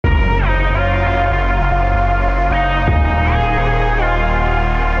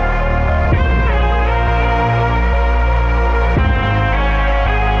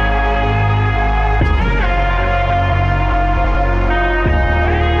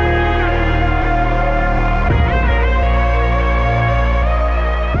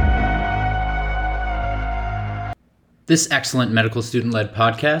This excellent medical student-led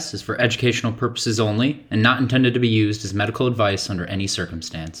podcast is for educational purposes only and not intended to be used as medical advice under any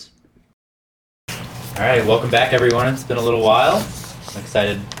circumstance. All right, welcome back, everyone. It's been a little while. I'm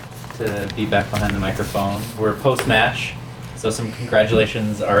excited to be back behind the microphone. We're post-match, so some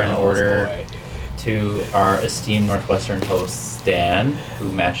congratulations are in order to our esteemed Northwestern host, Stan,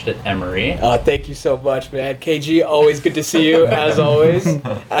 who matched at Emory. Thank you so much, man. KG, always good to see you, as always.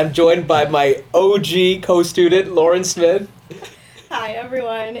 I'm joined by my OG co-student, Lauren Smith. Hi,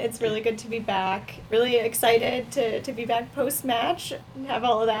 everyone. It's really good to be back. Really excited to be back post-match and have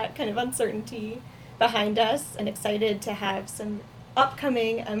all of that kind of uncertainty behind us, and excited to have some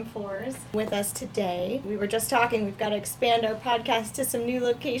upcoming M4s with us today. We were just talking, we've got to expand our podcast to some new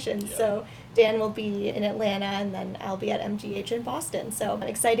locations. Yeah. So Dan will be in Atlanta, and then I'll be at MGH in Boston. So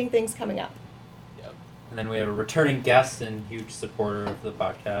exciting things coming up. Yep. And then we have a returning guest and huge supporter of the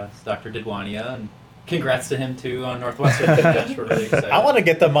podcast, Dr. Didwania, and congrats to him too on Northwestern. We're really excited. I want to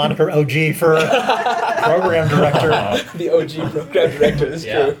get the moniker OG for program director. The OG program director, this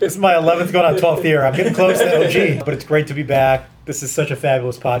is true. This is my 11th going on 12th year. I'm getting close to OG, but it's great to be back. This is such a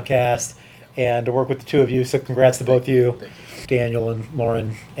fabulous podcast, and to work with the two of you, so congrats to both of you, Daniel and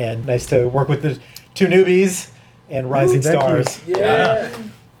Lauren, and nice to work with the two newbies and rising stars. Yeah.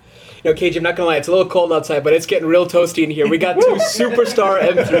 You know, KJ, I'm not going to lie, it's a little cold outside, but it's getting real toasty in here. We got two superstar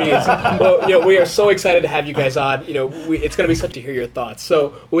M3s. Well, we are so excited to have you guys on. It's going to be such to hear your thoughts.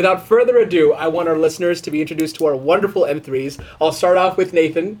 So without further ado, I want our listeners to be introduced to our wonderful M3s. I'll start off with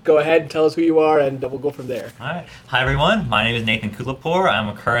Nathan. Go ahead and tell us who you are, and we'll go from there. All right. Hi, everyone. My name is Nathan Kulapur. I'm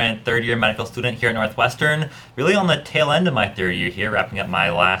a current third-year medical student here at Northwestern. Really on the tail end of my third year here, wrapping up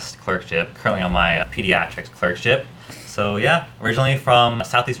my last clerkship, currently on my pediatrics clerkship. So yeah, originally from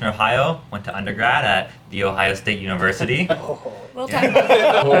southeastern Ohio, went to undergrad at The Ohio State University. We'll talk about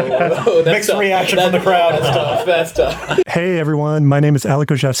that. Mixed reaction from the crowd. That's tough. Hey everyone, my name is Alek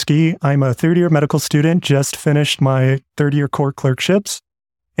Ojewski. I'm a third-year medical student, just finished my third-year core clerkships,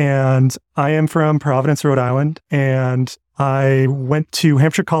 and I am from Providence, Rhode Island, and I went to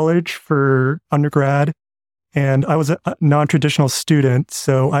Hampshire College for undergrad, and I was a non-traditional student,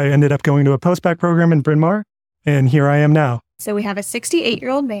 so I ended up going to a post-bac program in Bryn Mawr. And here I am now. So we have a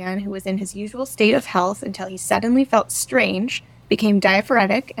 68-year-old man who was in his usual state of health until he suddenly felt strange, became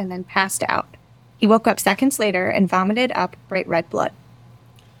diaphoretic, and then passed out. He woke up seconds later and vomited up bright red blood.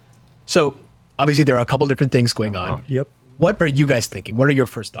 So obviously there are a couple different things going on. Yep. What are you guys thinking? What are your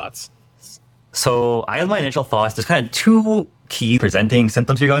first thoughts? So I have my initial thoughts. There's kind of two key presenting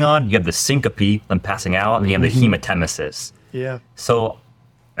symptoms here going on. You have the syncope, them passing out, and you have the hematemesis. Yeah. So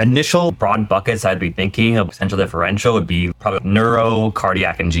initial broad buckets I'd be thinking of potential differential would be probably neuro,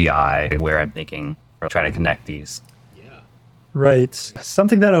 cardiac, and GI, where I'm thinking or trying to connect these. Yeah. Right.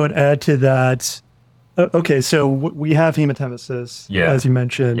 Something that I would add to that. Okay, so we have hematemesis, as you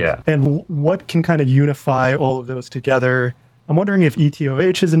mentioned. Yeah. And what can kind of unify all of those together? I'm wondering if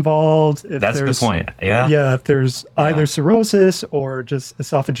ETOH is involved. If That's a good point. Yeah. Yeah, if there's either cirrhosis or just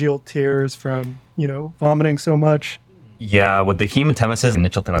esophageal tears from, vomiting so much. Yeah, with the hematemesis,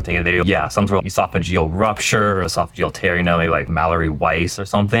 initial thing I'm thinking, some sort of esophageal rupture or esophageal tear, maybe like Mallory Weiss or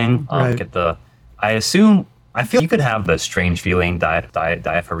something. Right. I feel you could have the strange feeling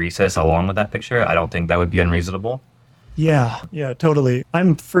diaphoresis along with that picture. I don't think that would be unreasonable. Yeah, totally.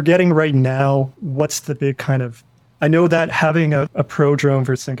 I'm forgetting right now what's the big kind of... I know that having a prodrome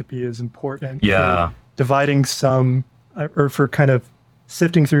for syncope is important. Yeah. For dividing some, or for kind of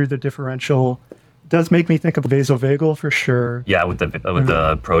sifting through the differential. Does make me think of vasovagal for sure. Yeah, with the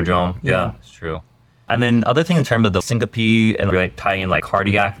prodrome. Yeah, it's true. And then other thing in terms of the syncope and like tying in like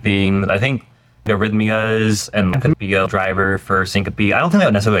cardiac things, I think the arrhythmias and could be a driver for syncope. I don't think that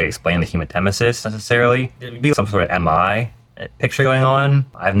would necessarily explain the hematemesis necessarily. It would be some sort of MI picture going on.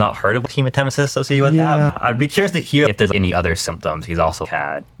 I've not heard of hematemesis associated with that. I'd be curious to hear if there's any other symptoms he's also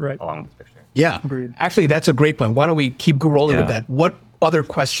had along with the picture. Yeah. Agreed. Actually, that's a great point. Why don't we keep rolling with that? What other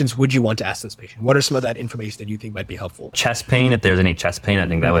questions would you want to ask this patient? What are some of that information that you think might be helpful? Chest pain, if there's any chest pain, I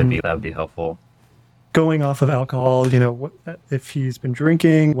think that would be helpful. Going off of alcohol, what, if he's been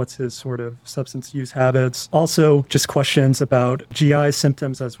drinking, what's his sort of substance use habits? Also, just questions about GI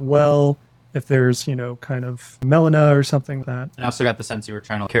symptoms as well. If there's, kind of melena or something like that. I also got the sense you were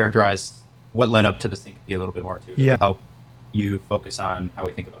trying to characterize what led up to the syncope a little bit more too. Yeah. Help you focus on how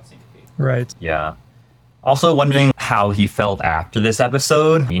we think about syncope. Right. Yeah. Also wondering how he felt after this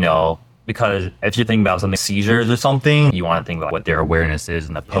episode, because if you're thinking about something seizures or something, you want to think about what their awareness is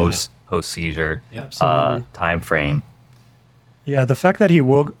in the post-seizure time frame. Yeah, the fact that he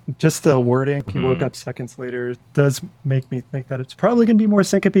woke, just the wording, he woke up seconds later, does make me think that it's probably going to be more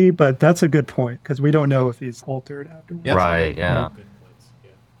syncope, but that's a good point because we don't know if he's altered afterwards. Yep. Right, yeah.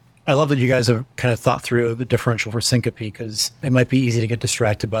 I love that you guys have kind of thought through the differential for syncope because it might be easy to get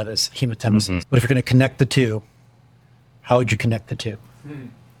distracted by this hematemesis. But if you're going to connect the two, how would you connect the two?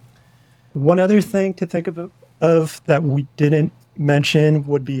 One other thing to think of that we didn't mention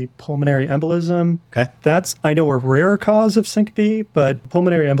would be pulmonary embolism. Okay. That's, I know, a rare cause of syncope, but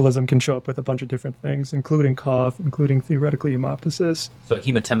pulmonary embolism can show up with a bunch of different things, including cough, including theoretically hematemesis. So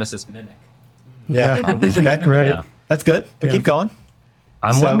hematemesis mimic. Yeah. Okay. Right. Yeah. That's good. But Yeah. keep going.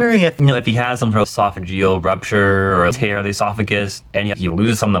 I'm wondering if he has some sort of esophageal rupture or a tear of the esophagus, and he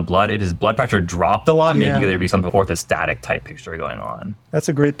loses some of the blood. If his blood pressure dropped a lot, maybe there'd be some orthostatic type picture going on. That's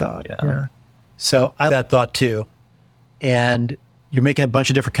a great thought. Yeah. So I had that thought too. And you're making a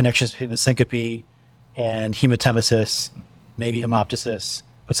bunch of different connections between the syncope and hematemesis, maybe hemoptysis,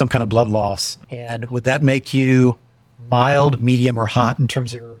 but some kind of blood loss. And would that make you mild, medium, or hot in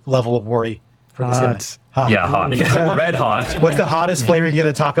terms of your level of worry for this illness? Hot. Yeah, hot. Yeah. Red hot. What's the hottest flavor you get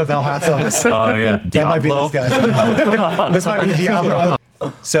at Taco Bell hot sauce? Oh, yeah. That might be this guy. This might be Diablo.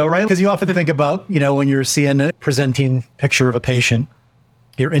 So, right, because you often think about, when you're seeing a presenting picture of a patient,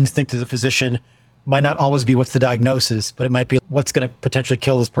 your instinct as a physician might not always be what's the diagnosis, but it might be what's going to potentially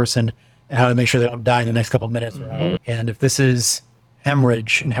kill this person and how to make sure they don't die in the next couple of minutes. And if this is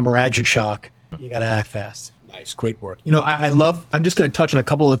hemorrhage and hemorrhagic shock, you got to act fast. Nice, great work. I'm just going to touch on a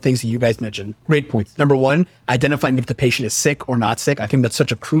couple of things that you guys mentioned. Great points. Number one, identifying if the patient is sick or not sick. I think that's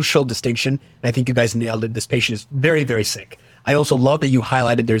such a crucial distinction. And I think you guys nailed it. This patient is very, very sick. I also love that you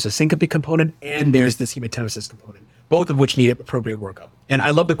highlighted there's a syncope component and there's this hematemesis component, both of which need appropriate workup. And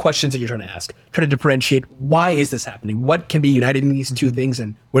I love the questions that you're trying to ask. Try to differentiate, why is this happening? What can be united in these two things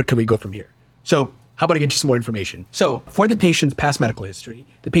and where can we go from here? So how about I get you some more information? So for the patient's past medical history,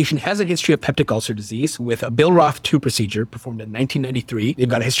 the patient has a history of peptic ulcer disease with a Billroth 2 procedure performed in 1993. They've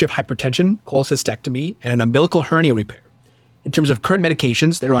got a history of hypertension, cholecystectomy, and an umbilical hernia repair. In terms of current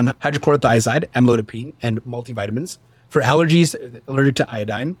medications, they're on hydrochlorothiazide, amlodipine, and multivitamins. For allergies, allergic to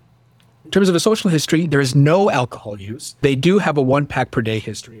iodine. In terms of a social history, there is no alcohol use. They do have a 1-pack per day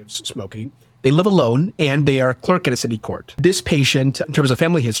history of smoking. They live alone, and they are clerk at a city court. This patient, in terms of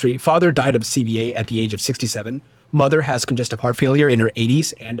family history, father died of CVA at the age of 67. Mother has congestive heart failure in her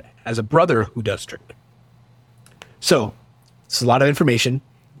 80s and has a brother who does drink. So, it's a lot of information.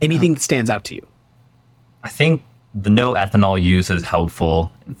 Anything that stands out to you? I think the no ethanol use is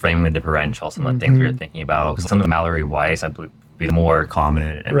helpful in framing the differential, some of the things we were thinking about. Because some of the Mallory Weiss, I believe, would be more common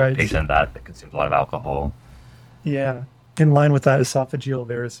in a patient that consumes a lot of alcohol. Yeah. In line with that, esophageal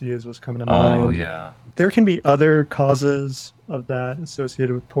varices was coming to mind. Oh, yeah. There can be other causes of that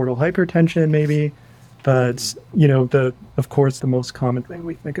associated with portal hypertension, maybe. But, of course, the most common thing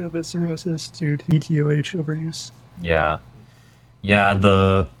we think of is cirrhosis due to ETOH overuse. Yeah. Yeah,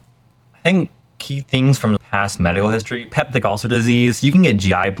 I think key things from past medical history, peptic ulcer disease, you can get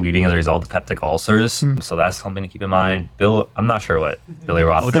GI bleeding as a result of peptic ulcers. So that's something to keep in mind. I'm not sure what Billy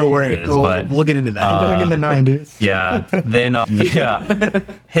Roth Don't worry, is, but we'll get into that. Back in the 90s. yeah. Then,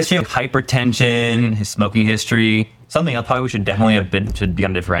 history of hypertension, his smoking history. Something else probably we should definitely should be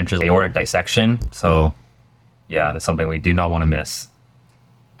on differential aortic dissection. So, yeah, that's something we do not want to miss.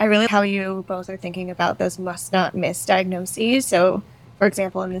 I really like how you both are thinking about those must not miss diagnoses. So, for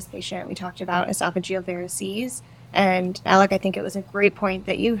example, in this patient, we talked about esophageal varices. And Alec, I think it was a great point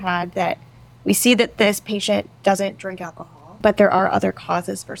that you had that we see that this patient doesn't drink alcohol, but there are other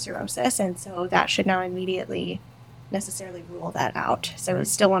causes for cirrhosis. And so that should not immediately necessarily rule that out. So we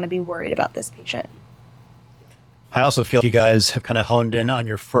still want to be worried about this patient. I also feel you guys have kind of honed in on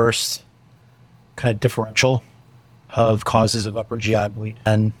your first kind of differential of causes of upper GI bleed.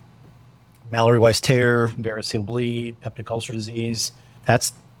 And Mallory Weiss tear, variceal bleed, peptic ulcer disease,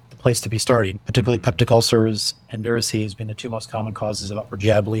 that's the place to be starting, particularly peptic ulcers and varices being the two most common causes of upper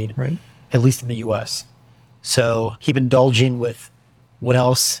GI bleed, Right. at least in the US. So keep indulging with what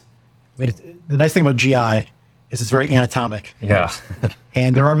else. I mean, the nice thing about GI is it's very anatomic. Yeah.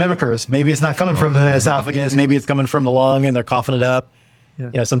 And there are mimickers. Maybe it's not coming from the esophagus. Maybe it's coming from the lung and they're coughing it up.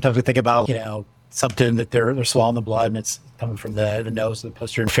 Yeah. Sometimes we think about, something that they're swallowing the blood and it's coming from the nose, the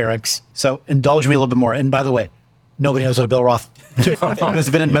posterior pharynx. So indulge me a little bit more. And by the way, nobody knows what a Bill Roth has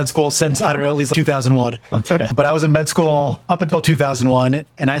been in med school since, I don't know, at least 2001. But I was in med school up until 2001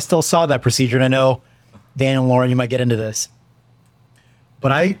 and I still saw that procedure. And I know, Daniel and Lauren, you might get into this.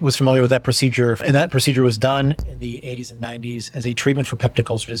 But I was familiar with that procedure, and that procedure was done in the 80s and 90s as a treatment for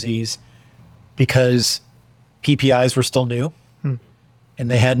peptic ulcer disease because PPIs were still new, and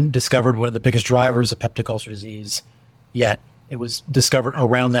they hadn't discovered one of the biggest drivers of peptic ulcer disease yet, It was discovered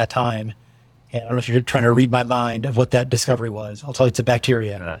around that time. And I don't know if you're trying to read my mind of what that discovery was. I'll tell you, it's a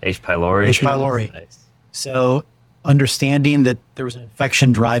bacteria. H. pylori. H. pylori. Nice. So understanding that there was an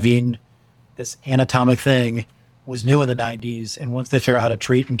infection driving this anatomic thing was new in the 90s. And once they figured out how to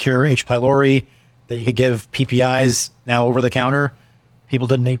treat and cure H. pylori, that you could give PPIs now over the counter, people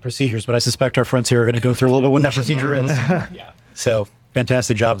didn't need procedures. But I suspect our friends here are going to go through a little bit what that procedure is. Yeah. So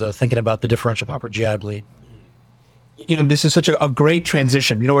fantastic job, though, thinking about the differential upper GI bleed. This is such a great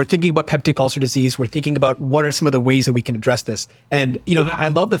transition. We're thinking about peptic ulcer disease. We're thinking about what are some of the ways that we can address this. And, I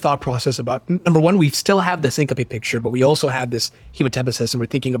love the thought process about, number one, we still have the syncope picture, but we also have this hematemesis, and we're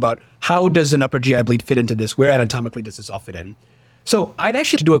thinking about how does an upper GI bleed fit into this? Where anatomically does this all fit in? So I'd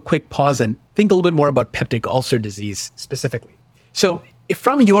actually do a quick pause and think a little bit more about peptic ulcer disease specifically. So if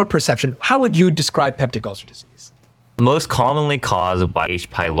from your perception, how would you describe peptic ulcer disease? Most commonly caused by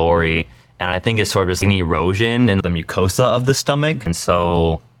H. pylori, and I think it's sort of just an erosion in the mucosa of the stomach. And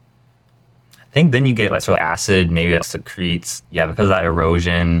so I think then you get like sort of acid, maybe that secretes, because of that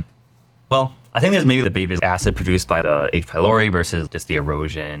erosion. Well, I think there's maybe the biggest acid produced by the H. pylori versus just the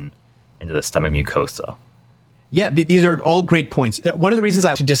erosion into the stomach mucosa. Yeah, these are all great points. One of the reasons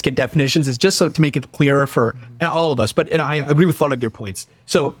I should just get definitions is just so to make it clearer for all of us. But I agree with a lot of your points.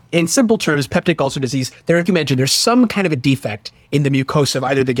 So in simple terms, peptic ulcer disease, like you mentioned, there's some kind of a defect in the mucosa of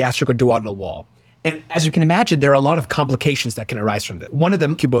either the gastric or duodenal wall. And as you can imagine, there are a lot of complications that can arise from it. One of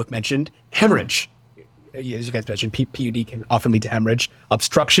them, you both mentioned, hemorrhage. As you guys mentioned, PUD can often lead to hemorrhage.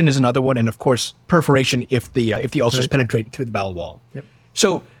 Obstruction is another one. And of course, perforation if the ulcers penetrate through the bowel wall. Yep.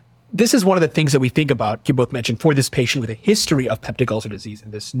 So this is one of the things that we think about, you both mentioned, for this patient with a history of peptic ulcer disease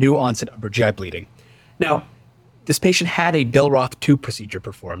and this new onset upper GI bleeding. Now, this patient had a Billroth 2 procedure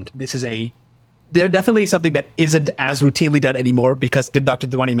performed. They're definitely something that isn't as routinely done anymore because Dr.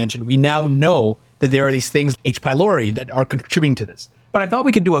 Dewani mentioned, we now know that there are these things, H. pylori, that are contributing to this. But I thought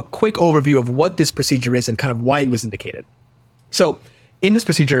we could do a quick overview of what this procedure is and kind of why it was indicated. So in this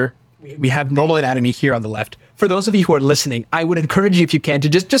procedure, we have normal anatomy here on the left. For those of you who are listening, I would encourage you, if you can, to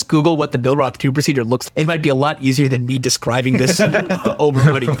just Google what the Billroth 2 procedure looks like. It might be a lot easier than me describing this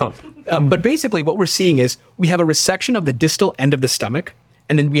overview. But basically what we're seeing is we have a resection of the distal end of the stomach,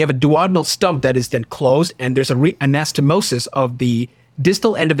 and then we have a duodenal stump that is then closed, and there's anastomosis of the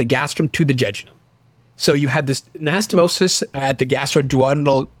distal end of the gastrum to the jejunum. So you have this anastomosis at the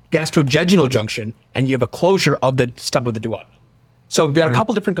gastrojejunal junction, and you have a closure of the stump of the duodenum. So we've got a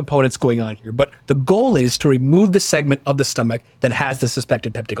couple different components going on here, but the goal is to remove the segment of the stomach that has the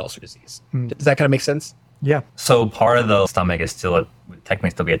suspected peptic ulcer disease. Does that kind of make sense? Yeah. So part of the stomach is still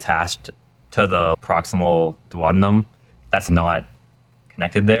technically still be attached to the proximal duodenum. That's not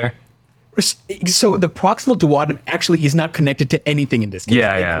connected there. So the proximal duodenum actually is not connected to anything in this case.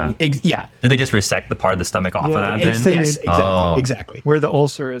 Yeah. Yeah. Did they just resect the part of the stomach off of that then? Yes, exactly. Where the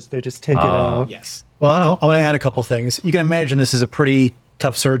ulcer is, they just take it out. Yes. Well, I want to add a couple things. You can imagine this is a pretty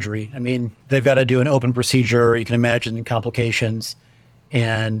tough surgery. I mean, they've got to do an open procedure. You can imagine complications.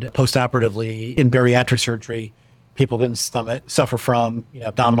 And postoperatively, in bariatric surgery, people can suffer from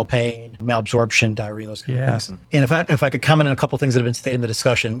abdominal pain, malabsorption, diarrhea, those kind of things. And if I could comment on a couple things that have been stated in the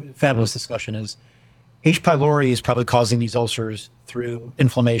discussion, fabulous discussion, is H. pylori is probably causing these ulcers through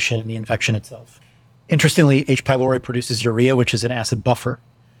inflammation and the infection itself. Interestingly, H. pylori produces urea, which is an acid buffer.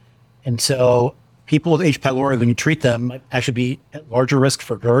 And so people with H. pylori, when you treat them, might actually be at larger risk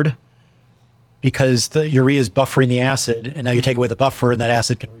for GERD because the urea is buffering the acid, and now you take away the buffer, and that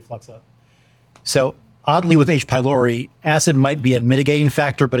acid can reflux up. So oddly, with H. pylori, acid might be a mitigating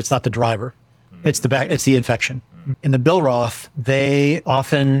factor, but it's not the driver. It's the infection. In the Billroth, they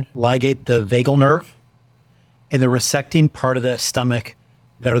often ligate the vagal nerve, and they're resecting part of the stomach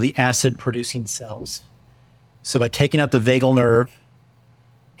that are the acid-producing cells. So by taking out the vagal nerve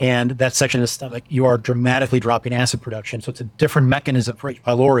and that section of the stomach, you are dramatically dropping acid production. So it's a different mechanism for H.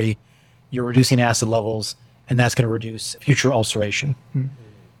 pylori. You're reducing acid levels, and that's going to reduce future ulceration.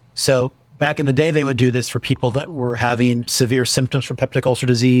 So back in the day, they would do this for people that were having severe symptoms from peptic ulcer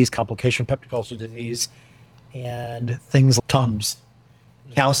disease, complication of peptic ulcer disease, and things like Tums,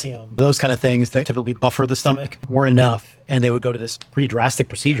 calcium, those kind of things that typically buffer the stomach were enough, and they would go to this pretty drastic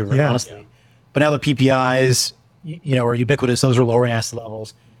procedure, honestly. But now the PPIs, are ubiquitous. Those are lowering acid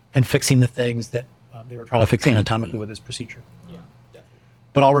levels and fixing the things that they were trying to fix anatomically with this procedure.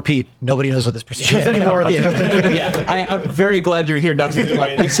 But I'll repeat, nobody knows what this procedure is anymore. I'm very glad you're here, Dr.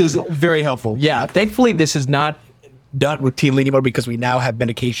 Dewani. This is very helpful. Yeah, thankfully this is not done routinely anymore because we now have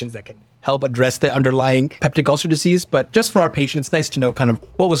medications that can help address the underlying peptic ulcer disease. But just for our patients, it's nice to know kind of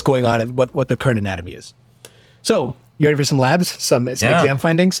what was going on and what the current anatomy is. So, you ready for some labs, some exam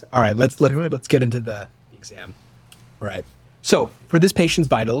findings? All right, let's get into the exam. All right. So for this patient's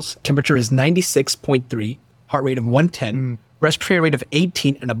vitals, temperature is 96.3, heart rate of 110, respiratory rate of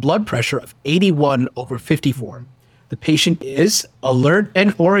 18, and a blood pressure of 81/54. The patient is alert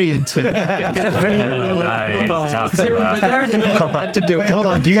and oriented. To do it. Hold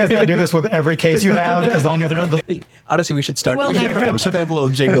on. Do you guys do this with every case you have? As long as they're not the... Honestly, we should start. Well, We should have a little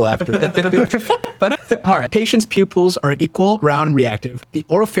jingle after. But all right, patient's pupils are equal, round, reactive. The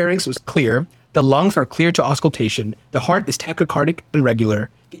oropharynx was clear. The lungs are clear to auscultation. The heart is tachycardic and regular.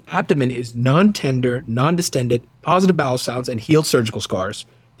 The abdomen is non-tender, non-distended, positive bowel sounds, and healed surgical scars.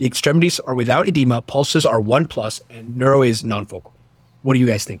 The extremities are without edema, pulses are 1+, and neuro is non-focal. What are you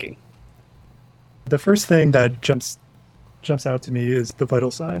guys thinking? The first thing that jumps out to me is the vital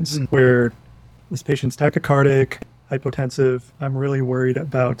signs, where this patient's tachycardic, hypotensive. I'm really worried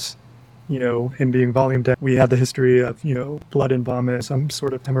about, him being volume down. We had the history of, blood and vomit, some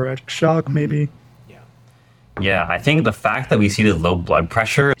sort of hemorrhagic shock, maybe. Yeah, I think the fact that we see the low blood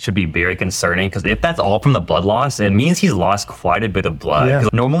pressure should be very concerning, because if that's all from the blood loss, it means he's lost quite a bit of blood. Yeah. 'Cause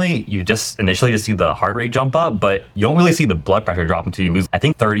normally you just initially see the heart rate jump up, but you don't really see the blood pressure drop until you lose, I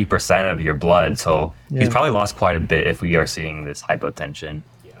think, 30% of your blood. So he's probably lost quite a bit if we are seeing this hypotension.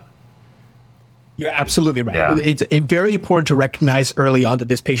 You're absolutely right. Yeah. It's very important to recognize early on that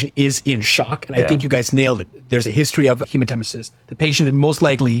this patient is in shock, and I think you guys nailed it. There's a history of hematemesis. The patient most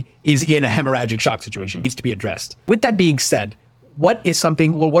likely is in a hemorrhagic shock situation, needs to be addressed. With that being said, what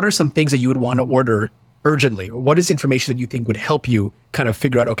are some things that you would want to order urgently? Or what is information that you think would help you kind of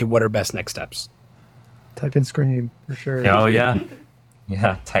figure out, okay, what are best next steps? Type in screen, for sure. Oh, yeah.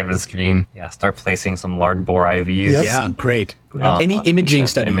 Yeah, type of screen. Yeah, start placing some large bore IVs. Yep. Yeah, great. Any imaging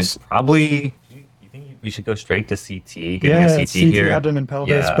studies? Probably... We should go straight to CT. Getting Yeah, a CT CT, here. abdomen,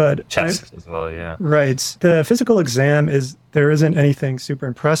 pelvis, Yeah, but chest as well. Yeah. Right. The physical exam there isn't anything super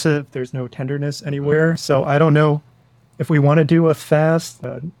impressive. There's no tenderness anywhere. So I don't know if we want to do a fast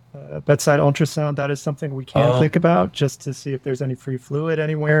bedside ultrasound. That is something we can think about, just to see if there's any free fluid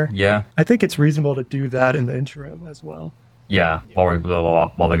anywhere. Yeah. I think it's reasonable to do that in the interim as well. Yeah. While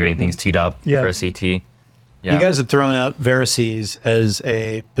they're getting things teed up Yeah. for a CT. Yeah. You guys have thrown out varices as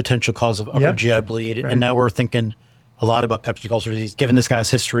a potential cause of upper Yep. GI bleed, Right. and now we're thinking a lot about peptic ulcer disease. Given this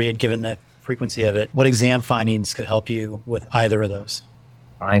guy's history and given the frequency of it, what exam findings could help you with either of those?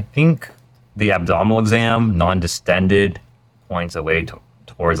 I think the abdominal exam, non-distended, points away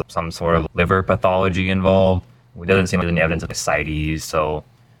towards some sort of liver pathology involved. It doesn't seem like there's any evidence of ascites. So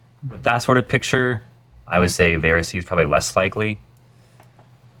with that sort of picture, I would say varices is probably less likely.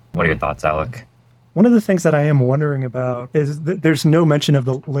 What are your thoughts, Alec? One of the things that I am wondering about is there's no mention of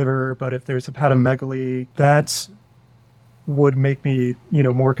the liver, but if there's hepatomegaly, that would make me,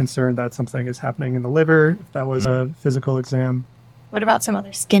 more concerned that something is happening in the liver. If that was a physical exam. What about some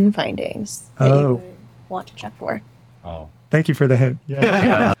other skin findings that you Oh. would want to check for? Oh. Thank you for the hint.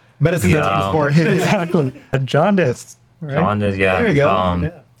 Yeah, Medicine Yeah. for exactly. Jaundice. Right? Jaundice, yeah. There you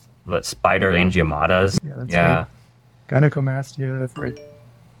go. The spider angiomatas. Yeah, that's Yeah. Gynecomastia. Right.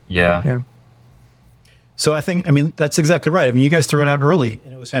 Yeah. Yeah. So that's exactly right. You guys threw it out early,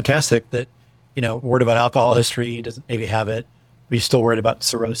 and it was fantastic that, worried about alcohol history, he doesn't maybe have it, but you're still worried about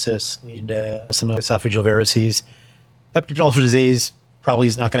cirrhosis and some esophageal varices. Peptic ulcer disease probably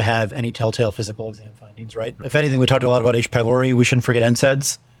is not going to have any telltale physical exam findings, right? If anything, we talked a lot about H. pylori. We shouldn't forget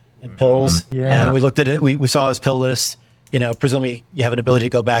NSAIDs and pills. Yeah. And we looked at it. We saw his pill list. Presumably you have an ability to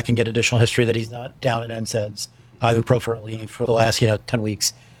go back and get additional history that he's not down in NSAIDs, ibuprofen for the last, 10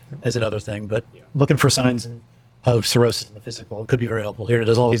 weeks as another thing. But looking for signs of cirrhosis in the physical could be very helpful here. It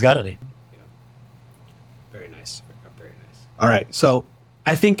doesn't always got any. Very nice. Very nice. All right. So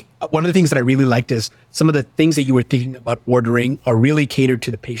I think one of the things that I really liked is some of the things that you were thinking about ordering are really catered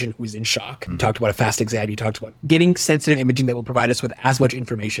to the patient who is in shock. You talked about a fast exam. You talked about getting sensitive imaging that will provide us with as much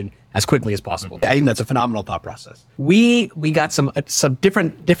information as quickly as possible. I think that's a phenomenal thought process. We got some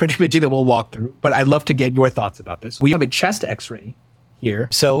different imaging that we'll walk through, but I'd love to get your thoughts about this. We have a chest X-ray here.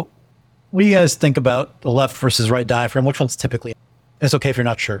 So what do you guys think about the left versus right diaphragm? Which one's typically? It's okay if you're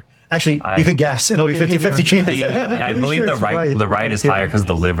not sure. Actually, you can guess. It'll be 50-50 chance. I believe the right is higher because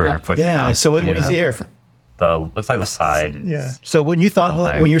the liver. Yeah. So what do you see here? Looks like the side. Yeah. So when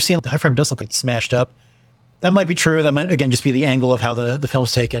you're seeing the diaphragm does look like it's smashed up, that might be true. That might, again, just be the angle of how the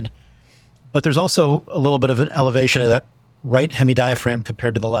film's taken. But there's also a little bit of an elevation of that right hemidiaphragm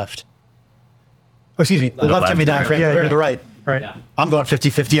compared to the left. Oh, excuse me. The left hemidiaphragm compared to the right. Right. I'm going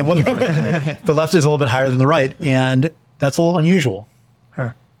 50-50. I'm wondering. The left is a little bit higher than the right, and that's a little unusual.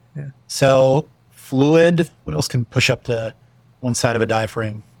 Huh. Yeah. So fluid, what else can push up to one side of a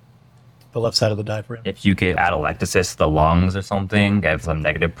diaphragm? The left side of the diaphragm. If you get atelectasis, the lungs or something, have some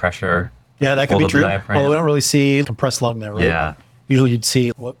negative pressure, Yeah, that could be Hold up the true. diaphragm. Well, we don't really see compressed lung there, right? Yeah. Usually you'd see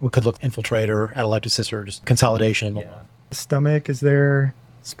what could look infiltrator, atelectasis, or just consolidation. Yeah. Stomach is there,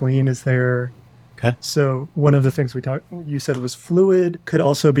 spleen is there. Okay. So one of the things you said was fluid, could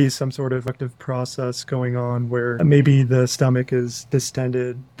also be some sort of active process going on where maybe the stomach is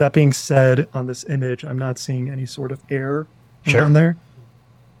distended. That being said, on this image, I'm not seeing any sort of air Sure. around there.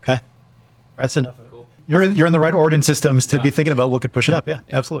 Okay. That's enough. You're in the right organ systems to be thinking about what could push it up. Yeah,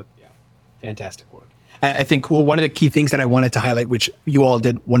 absolutely. Fantastic work. I think one of the key things that I wanted to highlight, which you all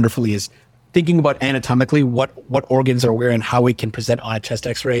did wonderfully, is thinking about anatomically what organs are where and how we can present on a chest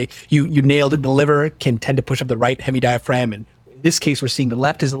X-ray. You nailed it. The liver can tend to push up the right hemidiaphragm, and in this case, we're seeing the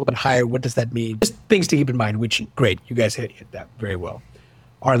left is a little bit higher. What does that mean? Just things to keep in mind. Which great, you guys hit that very well.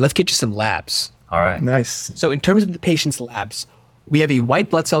 All right, let's get you some labs. All right. Nice. So in terms of the patient's labs, we have a white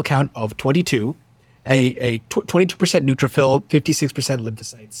blood cell count of 22, a 22% neutrophil, 56%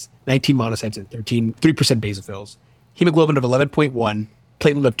 lymphocytes, 19 monocytes, and 3% basophils, hemoglobin of 11.1,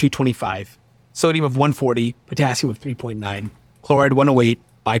 platelet of 225, sodium of 140, potassium of 3.9, chloride 108,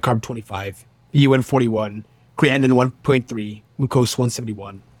 bicarb 25, UN 41, creatinine 1.3, glucose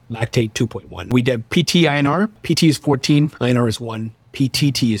 171, lactate 2.1. We did PT INR. PT is 14, INR is 1,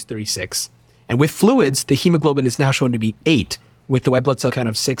 PTT is 36. And with fluids, the hemoglobin is now shown to be 8, with the white blood cell count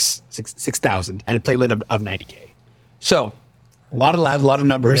of 6,000 and a platelet of 90K. So, a lot of labs, a lot of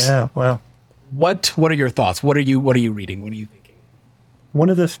numbers. Yeah, wow. What are your thoughts? What are you reading? What are you thinking? One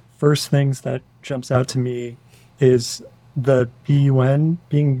of the first things that jumps out to me is the BUN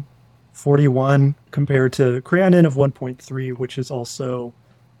being 41 compared to creatinine of 1.3, which is also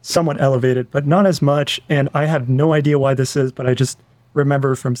somewhat elevated, but not as much. And I have no idea why this is, but I just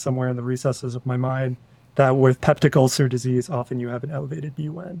remember from somewhere in the recesses of my mind that with peptic ulcer disease, often you have an elevated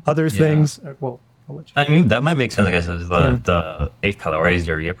BUN. Other things, well, I'll let you. I mean, that might make sense, I guess, as the 8 calories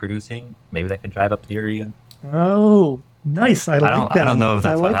urea producing. Maybe that could drive up the urea. Oh, nice. I like that. I don't know if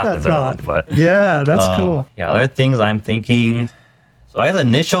that's I what like happens that or thought. not, but Yeah, that's cool. Yeah, other things I'm thinking. So I had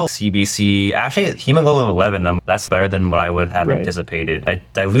initial CBC. Actually, hemoglobin 11. That's better than what I would have anticipated. I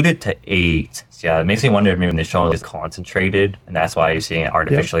diluted to 8. So yeah, it makes me wonder if maybe initial is concentrated, and that's why you're seeing it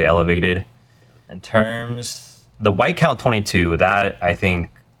artificially elevated. In terms, the white count 22. That I think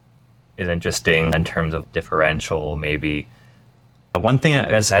is interesting in terms of differential. Maybe one thing that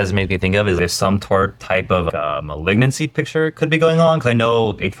this has made me think of is if some type of malignancy picture could be going on, because I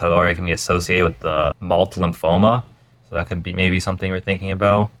know H. pylori can be associated with the multiple lymphoma. So that could be maybe something we're thinking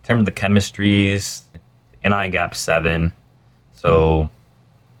about. In terms of the chemistries, NI-GAP 7. So,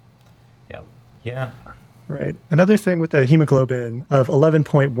 yeah. Right. Another thing with the hemoglobin of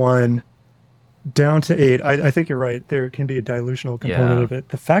 11.1 down to 8, I think you're right. There can be a dilutional component of it.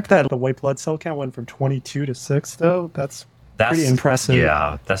 The fact that the white blood cell count went from 22 to 6, though, that's pretty impressive.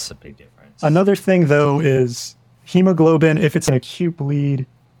 Yeah, that's a big difference. Another thing, though, is hemoglobin, if it's an acute bleed,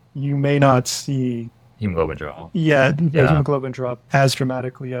 you may not see hemoglobin drop. the hemoglobin drop as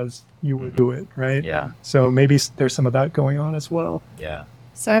dramatically as you would do it, right? Yeah. So maybe there's some of that going on as well. Yeah.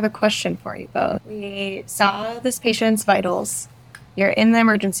 So I have a question for you both. We saw this patient's vitals. You're in the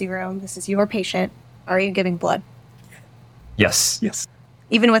emergency room. This is your patient. Are you giving blood? Yes. Yes.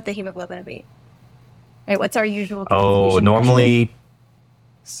 Even with the hemoglobin of 8? Right, what's our usual Oh, confusion? normally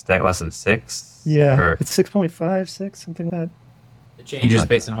less than 6? Yeah. Or, It's 6.5, 6, something like that. It changes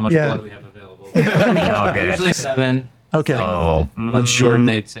based on how much blood we have available. okay. Usually 7. Okay. Oh. Once short,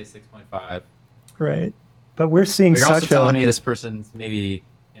 they'd say 6.5. Right. But we're seeing You're also such telling a... me this person's maybe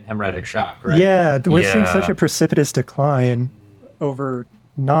in hemorrhagic shock, right? Yeah, we're seeing Yeah. such a precipitous decline over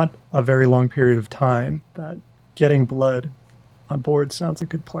not a very long period of time that getting blood on board sounds like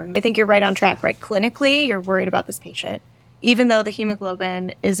a good plan. I think you're right on track, right? Clinically, you're worried about this patient. Even though the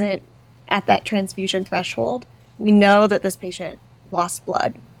hemoglobin isn't at that transfusion threshold, we know that this patient lost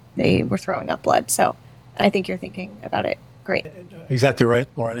blood. They were throwing up blood. So I think you're thinking about it great. Exactly right,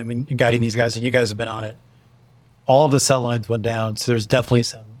 Lauren. I mean, guiding these guys, and you guys have been on it. All of the cell lines went down, so there's definitely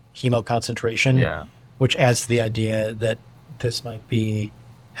some hemo concentration, which adds to the idea that this might be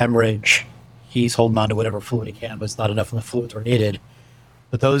hemorrhage. He's holding on to whatever fluid he can, but it's not enough of the fluids are needed.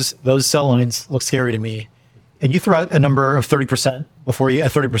 But those cell lines look scary to me. And you throw out a number of 30% before you,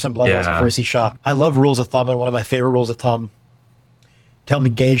 30% blood loss before you see shock. I love rules of thumb, and one of my favorite rules of thumb to help me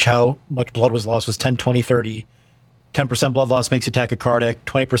gauge how much blood was lost was 10, 20, 30. 10% blood loss makes you tachycardic,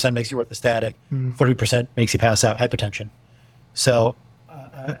 20% makes you orthostatic, 30% makes you pass out, hypotension. So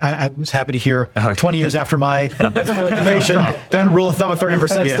I was happy to hear 20 years after my information, then rule of thumb of 30%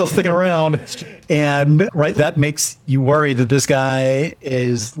 still sticking around. And that makes you worry that this guy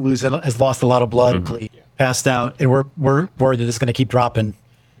has lost a lot of blood, passed out, and we're worried that it's going to keep dropping.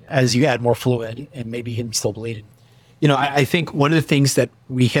 as you add more fluid and maybe him still bleeding. You know, I think one of the things that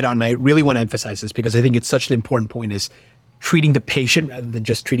we hit on, and I really want to emphasize this because I think it's such an important point, is treating the patient rather than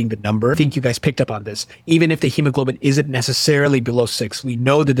just treating the number. I think you guys picked up on this. Even if the hemoglobin isn't necessarily below 6, we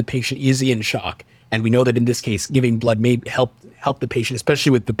know that the patient is in shock. And we know that in this case, giving blood may help the patient,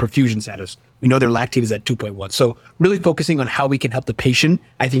 especially with the perfusion status. We know their lactate is at 2.1. So really focusing on how we can help the patient,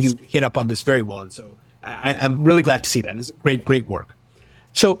 I think you hit up on this very well. And so I'm really glad to see that. It's great work.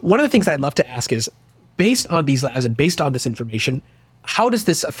 So one of the things I'd love to ask is, based on these labs and based on this information, how does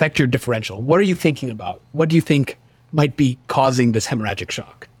this affect your differential? What are you thinking about? What do you think might be causing this hemorrhagic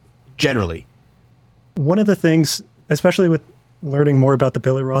shock generally? One of the things, especially with learning more about the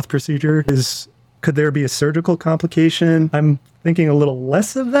Billy-Roth procedure, is could there be a surgical complication? I'm thinking a little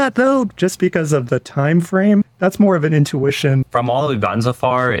less of that, though, just because of the time frame. That's more of an intuition. From all that we've gotten so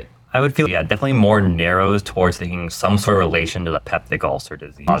far, I would feel, definitely more narrows towards thinking some sort of relation to the peptic ulcer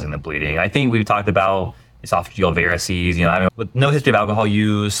disease causing the bleeding. I think we've talked about esophageal varices, with no history of alcohol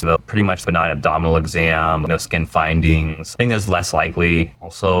use, pretty much benign abdominal exam, no skin findings. I think that's less likely.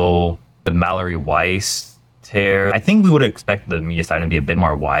 Also, the Mallory-Weiss tear. I think we would expect the mediastinum to be a bit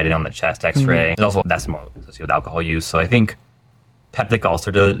more widened on the chest x-ray. Mm-hmm. Also, that's more associated with alcohol use. So I think peptic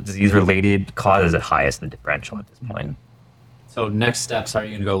ulcer disease-related cause is the highest in the differential at this point. So next steps, are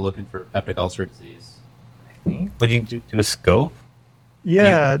you going to go looking for peptic ulcer disease? I think. Would you do a scope?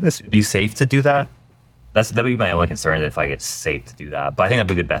 Yeah. Would it be safe to do that? That would be my only concern, if it's safe to do that. But I think that'd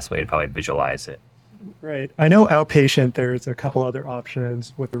be the best way to probably visualize it. Right. I know outpatient, there's a couple other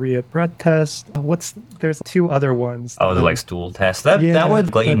options with the Rhea breath test. There's 2 other ones. Oh, the stool test. That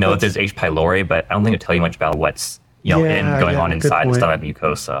would let you know if there's H. pylori, but I don't think it'd tell you much about what's going on inside the stomach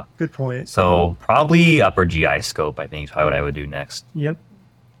mucosa. Good point. So probably upper GI scope, I think, is probably what I would do next. Yep.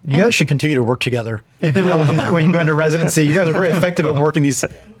 You guys should continue to work together. When you go into residency, you guys are very effective at working these.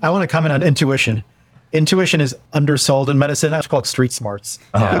 I want to comment on intuition. Intuition is undersold in medicine. That's called street smarts.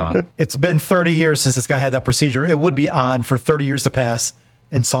 It's been 30 years since this guy had that procedure. It would be on for 30 years to pass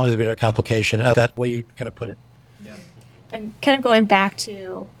and solve a complication. That way you kind of put it. Yeah. And kind of going back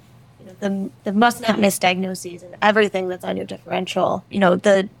to the must not miss diagnoses and everything that's on your differential,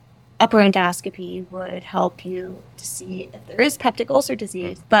 the upper endoscopy would help you to see if there is peptic ulcer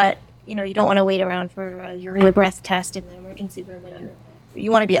disease, but you don't want to wait around for a urea breath test in the emergency room. You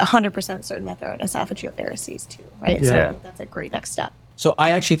want to be 100% certain that there are esophageal varices too, right? Yeah. So that's a great next step. So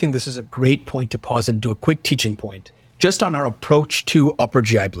I actually think this is a great point to pause and do a quick teaching point just on our approach to upper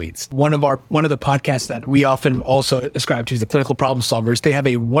GI bleeds. One of the podcasts that we often also ascribe to is the Clinical Problem Solvers. They have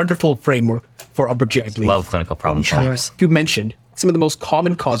a wonderful framework for upper GI bleeds. Love clinical problem solvers. You mentioned some of the most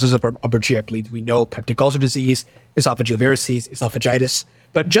common causes of upper GI bleeds. We know peptic ulcer disease, esophageal varices, esophagitis.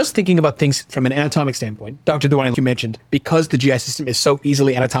 But just thinking about things from an anatomic standpoint, Dr. Dewine, you mentioned, because the GI system is so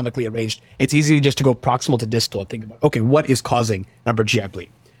easily anatomically arranged, it's easy just to go proximal to distal and think about, okay, what is causing an upper GI bleed?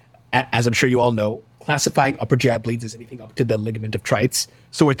 As I'm sure you all know, classifying upper GI bleeds as anything up to the ligament of Treitz.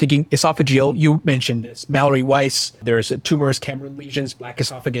 So we're thinking esophageal, you mentioned this, Mallory-Weiss, there's tumors, Cameron lesions, black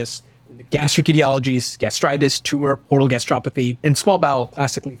esophagus, gastric etiologies, gastritis, tumor, portal gastropathy, and small bowel,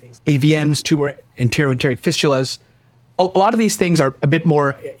 classically things, AVMs, tumor, enteroenteric fistulas. A lot of these things are a bit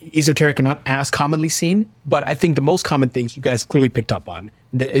more esoteric and not as commonly seen, but I think the most common things you guys clearly picked up on.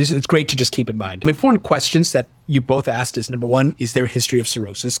 It's great to just keep in mind. Important questions that you both asked is, number 1, is there a history of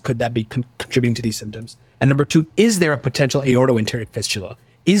cirrhosis? Could that be contributing to these symptoms? And number 2, is there a potential aortoenteric fistula?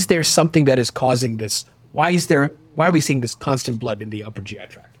 Is there something that is causing this? Why are we seeing this constant blood in the upper GI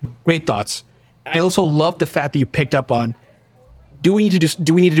tract? Great thoughts. I also love the fact that you picked up on, do we need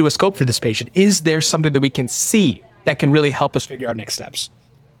to do a scope for this patient? Is there something that we can see that can really help us figure out next steps?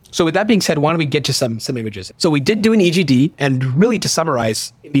 So with that being said, why don't we get to some images? So we did do an EGD, and really to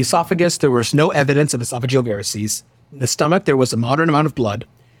summarize, in the esophagus, there was no evidence of esophageal varices. In the stomach, there was a moderate amount of blood.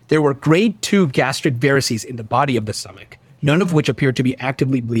 There were grade 2 gastric varices in the body of the stomach, none of which appeared to be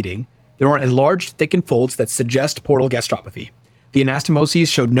actively bleeding. There were enlarged, thickened folds that suggest portal gastropathy. The anastomoses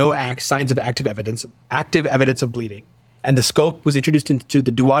showed no signs of active evidence of bleeding. And the scope was introduced into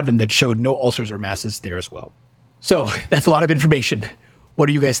the duodenum that showed no ulcers or masses there as well. So that's a lot of information. What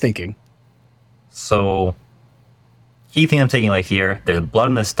are you guys thinking? So, key thing I'm taking away here, there's blood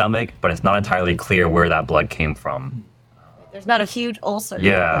in the stomach, but it's not entirely clear where that blood came from. There's not a huge ulcer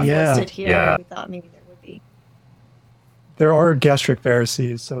listed here. Yeah. We thought maybe there would be. There are gastric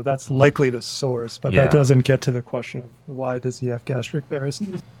varices, so that's likely the source, but that doesn't get to the question of why does he have gastric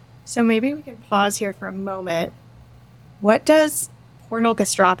varices? So maybe we can pause here for a moment. What does portal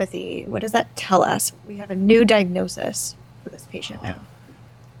gastropathy, what does that tell us? We have a new diagnosis for this patient now.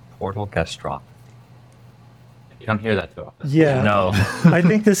 Portal gastropathy. You don't hear that too often. Yeah. No. I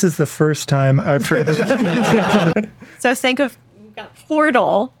think this is the first time I've heard this. So think of you've got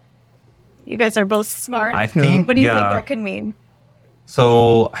portal. You guys are both smart. I think. What do you think yeah. that could mean?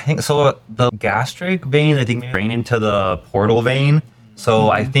 So I think the gastric vein, I think, drain into the portal vein.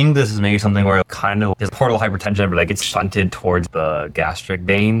 So I think this is maybe something where kind of is portal hypertension, but like it's shunted towards the gastric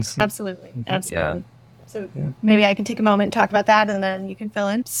veins. Absolutely. Absolutely. Yeah. So maybe I can take a moment and talk about that, and then you can fill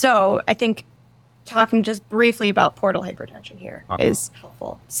in. So I think talking just briefly about portal hypertension here is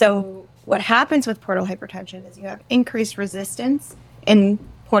helpful. So what happens with portal hypertension is you have increased resistance in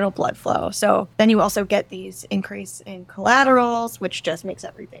portal blood flow. So then you also get these increase in collaterals, which just makes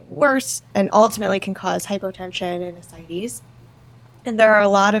everything worse and ultimately can cause hypotension and ascites. And there are a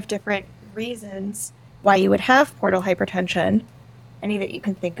lot of different reasons why you would have portal hypertension. Any that you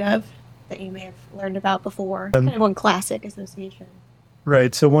can think of that you may have learned about before? Kind of one classic association.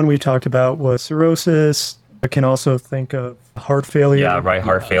 Right. So one we talked about was cirrhosis. I can also think of heart failure. Yeah, right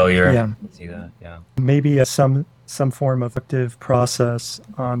heart failure. Yeah. See that? Yeah. Maybe some form of active process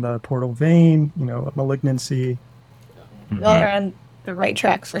on the portal vein, a malignancy. Well, they're on the right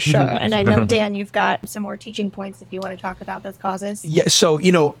track for sure. And I know, Dan, you've got some more teaching points if you want to talk about those causes. Yeah, so,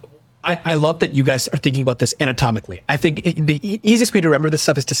 I love that you guys are thinking about this anatomically. I think the easiest way to remember this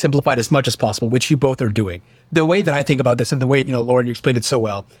stuff is to simplify it as much as possible, which you both are doing. The way that I think about this and the way, Lauren, you explained it so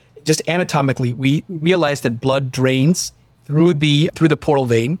well, just anatomically, we realize that blood drains through the portal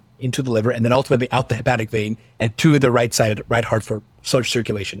vein into the liver and then ultimately out the hepatic vein and to the right side, right heart for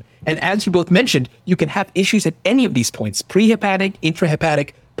circulation. And as you both mentioned, you can have issues at any of these points, prehepatic,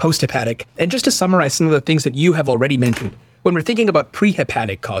 intrahepatic, posthepatic. And just to summarize some of the things that you have already mentioned, when we're thinking about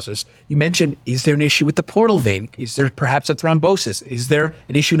prehepatic causes, you mentioned, is there an issue with the portal vein? Is there perhaps a thrombosis? Is there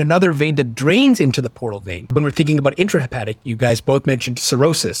an issue in another vein that drains into the portal vein? When we're thinking about intrahepatic, you guys both mentioned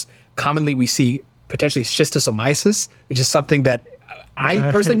cirrhosis. Commonly, we see potentially schistosomiasis, which is something that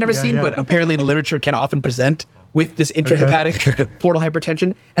I personally never seen, but apparently in the literature can often present with this intrahepatic portal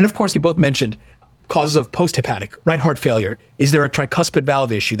hypertension. And of course, you both mentioned causes of posthepatic, right heart failure. Is there a tricuspid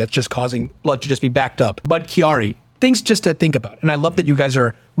valve issue that's just causing blood to just be backed up? Budd-Chiari. Things just to think about. And I love that you guys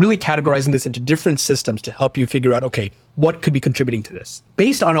are really categorizing this into different systems to help you figure out, okay, what could be contributing to this?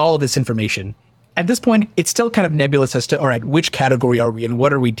 Based on all of this information, at this point, it's still kind of nebulous as to, all right, which category are we in?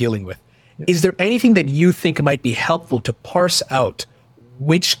 What are we dealing with? Is there anything that you think might be helpful to parse out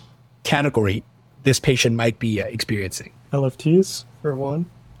which category this patient might be experiencing? LFTs, for one.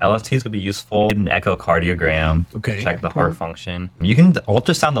 LFTs would be useful. An echocardiogram. Okay. Check the heart function. You can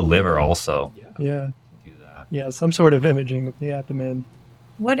ultrasound the liver also. Yeah. Do that. Yeah, some sort of imaging of the abdomen.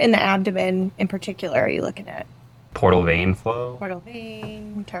 What in the abdomen in particular are you looking at? Portal vein flow. Portal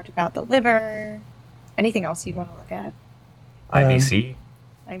vein, we talked about the liver. Anything else you'd want to look at? IVC.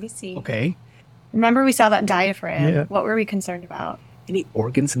 IVC. Okay. Remember we saw that diaphragm. Yeah. What were we concerned about? Any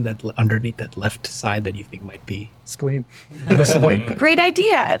organs in that underneath that left side that you think might be Spleen. Great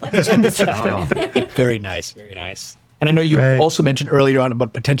idea. Let's check this out. very nice, very nice. And I know you Right. also mentioned earlier on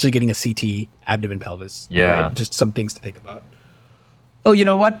about potentially getting a CT abdomen pelvis. Yeah. Right? Just some things to think about. Oh, you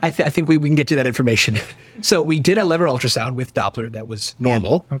know what? I think we can get you that information. So we did a liver ultrasound with Doppler that was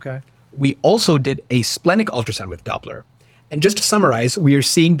normal. Okay. We also did a splenic ultrasound with Doppler. And just to summarize, we are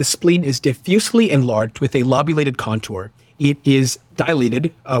seeing the spleen is diffusely enlarged with a lobulated contour. It is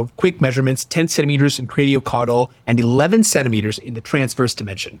dilated of quick measurements, 10 centimeters in cradiocaudal and 11 centimeters in the transverse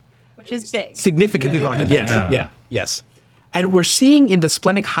dimension. Which is big. Significantly larger. Yes. And we're seeing in the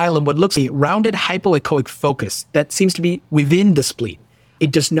splenic hilum what looks like a rounded hypoechoic focus that seems to be within the spleen.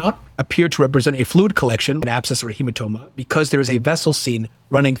 It does not appear to represent a fluid collection, an abscess or a hematoma, because there is a vessel seen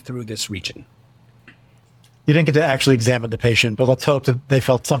running through this region. You didn't get to actually examine the patient, but let's hope that they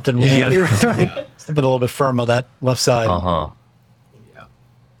felt something weird. Something a little bit firm on that left side.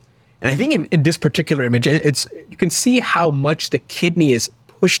 And I think in this particular image, you can see how much the kidney is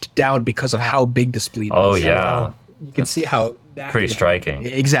pushed down because of how big the spleen is. Oh, yeah. You can see how that Pretty striking.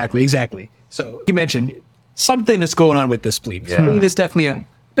 Exactly. So you mentioned something is going on with the spleen. Yeah. Spleen is definitely a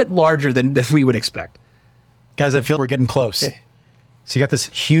bit larger than we would expect. Guys, I feel we're getting close. So you got this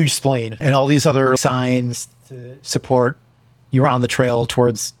huge spleen and all these other signs to support you're on the trail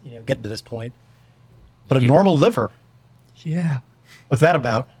towards getting to this point. But a normal liver, Yeah. what's that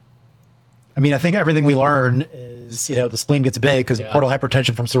about? I mean, I think everything we learn is, the spleen gets big because of portal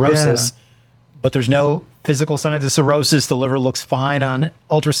hypertension from cirrhosis, but there's no physical signs of cirrhosis. The liver looks fine on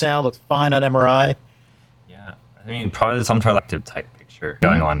ultrasound, looks fine on MRI. Yeah. I mean, probably some selective type picture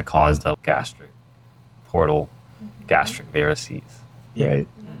going on to cause the gastric varices. Right.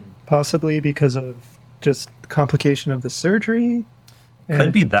 Possibly because of just complication of the surgery.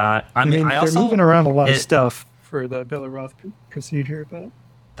 Could be that. I mean, I they're also moving around a lot of stuff for the Biller-Roth procedure, but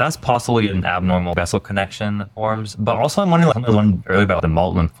That's possibly an abnormal vessel connection forms, but also I'm wondering, like I learned earlier about the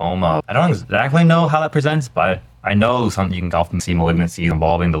multiple lymphoma. I don't exactly know how that presents, but I know something you can often see malignancies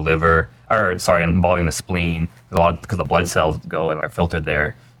involving the liver, involving the spleen, because the blood cells go and are filtered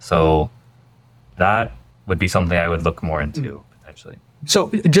there. So that would be something I would look more into potentially. So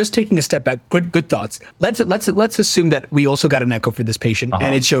just taking a step back, good thoughts. Let's assume that we also got an echo for this patient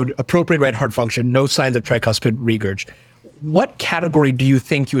and it showed appropriate right heart function, no signs of tricuspid regurg. What category do you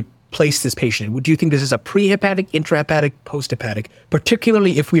think you would place this patient in? Do you think this is a prehepatic, intrahepatic, posthepatic,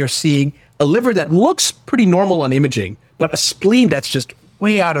 particularly if we are seeing a liver that looks pretty normal on imaging, but a spleen that's just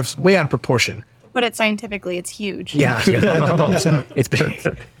way out of proportion? But scientifically, it's huge. Yeah. It's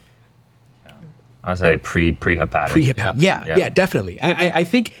big. I say prehepatic. Prehepatic. Yeah, definitely. I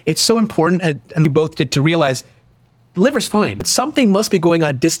think it's so important, and we both did, to realize the liver's fine, but something must be going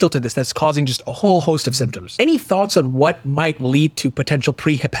on distal to this that's causing just a whole host of symptoms. Any thoughts on what might lead to potential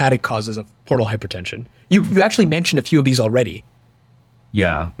prehepatic causes of portal hypertension? You actually mentioned a few of these already.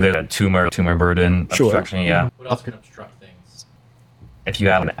 Yeah, the tumor burden, obstruction, yeah. What else can obstruct things? If you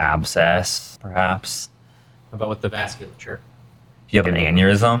have an abscess, perhaps. How about with the vasculature? If you have an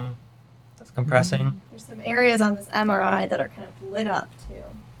aneurysm that's compressing. There's some areas on this MRI that are kind of lit up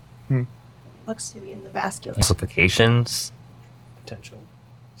too. Looks to be in the vascular. Calcifications. Potential.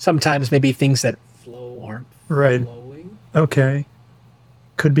 Sometimes maybe things that flow aren't Right. flowing. Okay.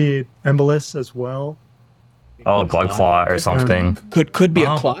 Could be embolus as well. Oh, blood clot or something. Could be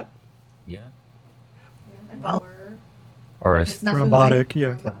a clot. Yeah. Or Or a it's nothing Thrombotic,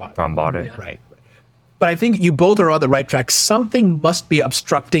 yeah. thrombotic. Right. But I think you both are on the right track. Something must be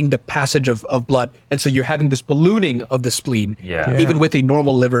obstructing the passage of blood. And so you're having this ballooning of the spleen, Yeah. even with a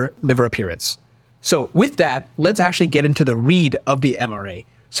normal liver appearance. So with that, let's actually get into the read of the MRA.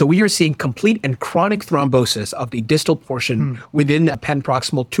 So we are seeing complete and chronic thrombosis of the distal portion within a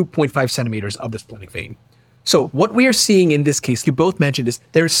panproximal 2.5 centimeters of the splenic vein. So what we are seeing in this case, you both mentioned, is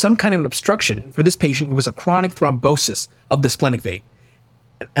there is some kind of obstruction. For this patient, it was a chronic thrombosis of the splenic vein.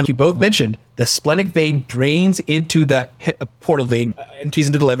 And you both mentioned the splenic vein drains into the portal vein, empties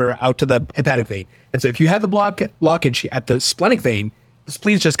into the liver, out to the hepatic vein. And so if you have a blockage at the splenic vein, the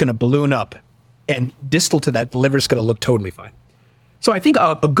spleen is just going to balloon up. And distal to that, the liver is going to look totally fine. So I think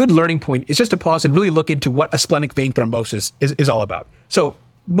a good learning point is just to pause and really look into what a splenic vein thrombosis is all about. So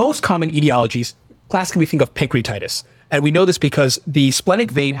most common etiologies, classically we think of pancreatitis. And we know this because the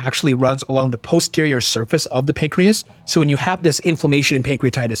splenic vein actually runs along the posterior surface of the pancreas. So when you have this inflammation in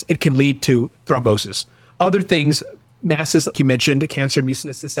pancreatitis, it can lead to thrombosis. Other things, masses, like you mentioned, cancer,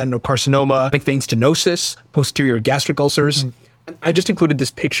 mucinous adenocarcinoma, splenic vein stenosis, posterior gastric ulcers. I just included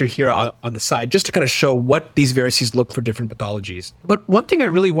this picture here on the side just to kind of show what these varices look for different pathologies. But one thing I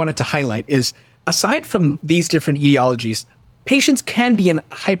really wanted to highlight is, aside from these different etiologies, patients can be in a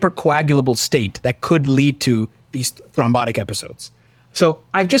hypercoagulable state that could lead to these thrombotic episodes. So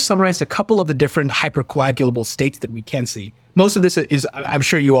I've just summarized a couple of the different hypercoagulable states that we can see. Most of this is, I'm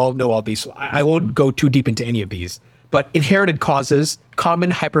sure you all know all these, so I won't go too deep into any of these. But inherited causes, common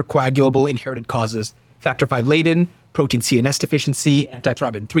hypercoagulable inherited causes, factor V Leiden, protein CNS deficiency,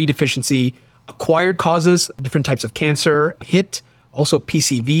 antithrombin 3 deficiency, acquired causes, different types of cancer, HIT, also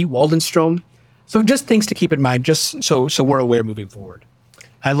PCV, Waldenstrom. So just things to keep in mind, just so we're aware moving forward.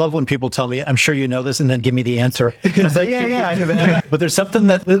 I love when people tell me, I'm sure you know this, and then give me the answer. I was like, yeah, I know that. But there's something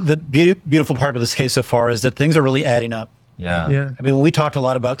that the beautiful part of this case so far is that things are really adding up. Yeah. I mean, when we talked a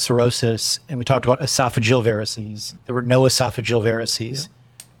lot about cirrhosis and we talked about esophageal varices, there were no esophageal varices.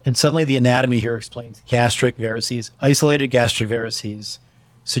 And suddenly the anatomy here explains gastric varices, isolated gastric varices,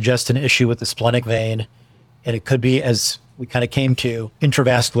 suggest an issue with the splenic vein. And it could be, as we kind of came to,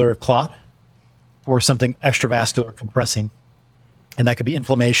 intravascular clot or something extravascular compressing. And that could be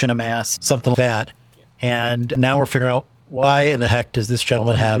inflammation, a mass, something like that. And now we're figuring out, why in the heck does this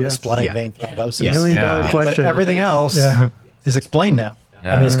gentleman have splenic vein thrombosis? $1 million question. But everything else is explained now.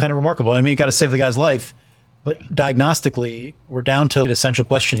 I mean, it's kind of remarkable. I mean, you got to save the guy's life. But diagnostically, we're down to the essential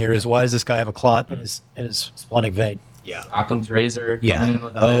question here is, why does this guy have a clot in his splenic vein? Yeah. Occam's razor. Yeah.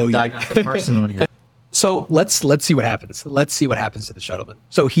 Diagnostic person. So let's see what happens. Let's see what happens to the gentleman.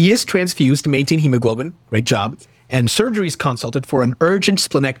 So he is transfused to maintain hemoglobin. Great job. And surgery is consulted for an urgent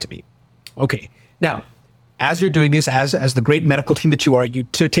splenectomy. Okay. Now, as you're doing this, as the great medical team that you are, you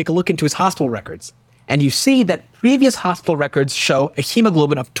to take a look into his hospital records. And you see that previous hospital records show a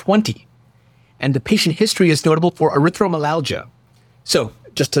hemoglobin of 20. And the patient history is notable for erythromelalgia. So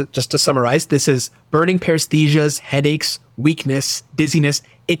just to summarize, this is burning paresthesias, headaches, weakness, dizziness,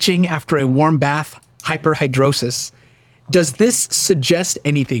 itching after a warm bath, hyperhidrosis. Does this suggest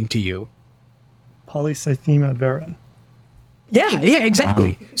anything to you? polycythemia vera. Yeah,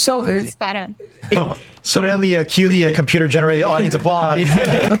 exactly. So Spot on. So now the QD computer generated audience applause.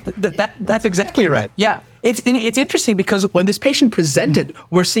 that's exactly right. Yeah. It's interesting because when this patient presented,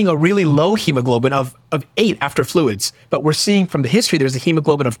 we're seeing a really low hemoglobin of 8 after fluids, but we're seeing from the history there's a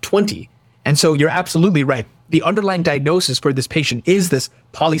hemoglobin of 20. And so you're absolutely right. The underlying diagnosis for this patient is this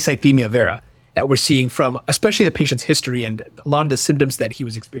polycythemia vera that we're seeing from especially the patient's history and a lot of the symptoms that he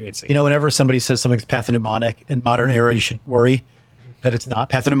was experiencing. You know, whenever somebody says something's pathognomonic in modern era, you should worry that it's not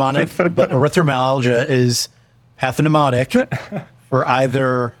pathognomonic. But erythromelalgia is pathognomonic for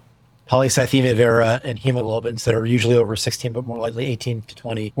either polycythemia vera and hemoglobins that are usually over 16, but more likely 18 to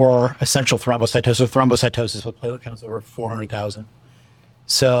 20, or essential thrombocytosis with platelet counts over 400,000.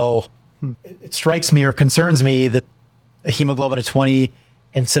 So it strikes me or concerns me that a hemoglobin of 20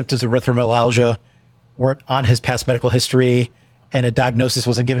 and symptoms of erythromelalgia weren't on his past medical history, and a diagnosis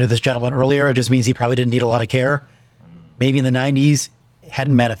wasn't given to this gentleman earlier. It just means he probably didn't need a lot of care. Maybe in the 90s, it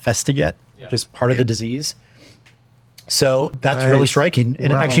hadn't manifested yet, which is part of the disease. So that's really striking.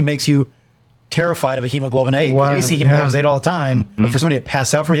 And it actually makes you terrified of a hemoglobin 8. Wow. You see hemoglobin 8 all the time. But for somebody to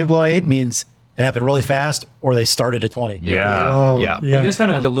pass out from hemoglobin 8 means it happened really fast or they started at 20. Oh, Yeah. yeah. You just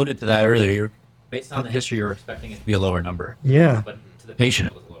kind of alluded to that earlier. Based on the history, you're expecting it to be a lower number. Yeah. But to the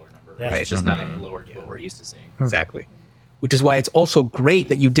patient, it was a lower number. Yeah. Right? It's just not lower to what we're used to seeing. Exactly. Which is why it's also great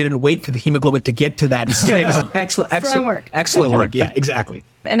that you didn't wait for the hemoglobin to get to that. Excellent work. Excellent work. Yeah, exactly.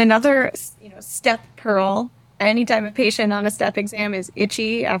 And another, step pearl. Anytime a patient on a step exam is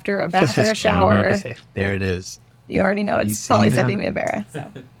itchy after a bath or a shower, There it is. you already know it's polycythemia vera.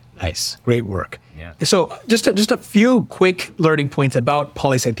 So. Nice. Great work. Yeah. So just a few quick learning points about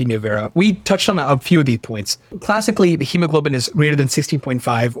polycythemia vera. We touched on a few of these points. Classically, the hemoglobin is greater than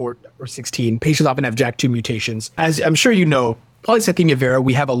 16.5 or 16. Patients often have JAK2 mutations. As I'm sure you know, polycythemia vera,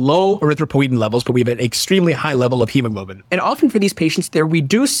 we have a low erythropoietin levels, but we have an extremely high level of hemoglobin. And often for these patients we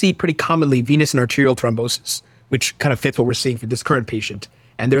do see pretty commonly venous and arterial thrombosis, which kind of fits what we're seeing for this current patient.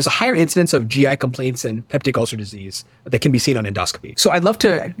 And there's a higher incidence of GI complaints and peptic ulcer disease that can be seen on endoscopy. So I'd love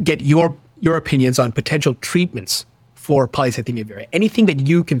to get your opinions on potential treatments for polycythemia vera. Anything that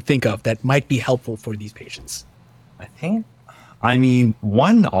you can think of that might be helpful for these patients? I mean,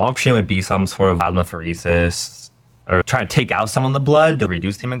 one option would be some sort of plasmapheresis or try to take out some of the blood to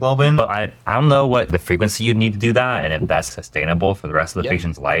reduce hemoglobin. But I don't know what the frequency you'd need to do that and if that's sustainable for the rest of the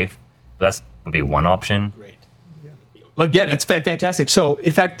patient's life. But that would be one option. Great. Look, yeah, that's fantastic. So,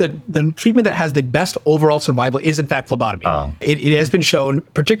 in fact, the treatment that has the best overall survival is, in fact, phlebotomy. Oh. It has been shown,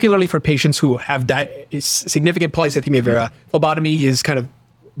 particularly for patients who have significant polycythemia vera, phlebotomy is kind of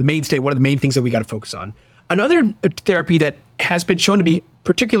the mainstay, one of the main things that we got to focus on. Another therapy that has been shown to be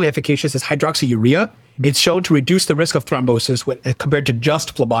particularly efficacious is hydroxyurea. It's shown to reduce the risk of thrombosis compared to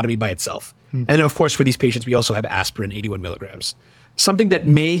just phlebotomy by itself. And then, of course, for these patients, we also have aspirin, 81 milligrams. Something that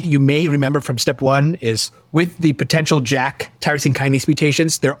you may remember from step 1 is with the potential JAK tyrosine kinase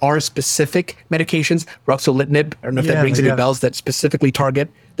mutations, there are specific medications, ruxolitinib, I don't know if that rings any bells, that specifically target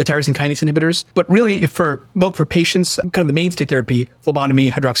the tyrosine kinase inhibitors. But really, for patients, kind of the mainstay therapy,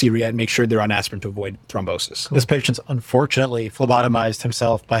 phlebotomy, hydroxyurea, and make sure they're on aspirin to avoid thrombosis. This patient's unfortunately phlebotomized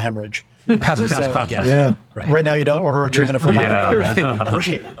himself by hemorrhage. Yeah. Right now you don't order a treatment for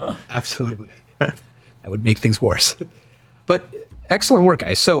Absolutely. That would make things worse. But excellent work,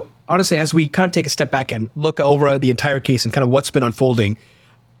 guys. So honestly, as we kind of take a step back and look over the entire case and kind of what's been unfolding,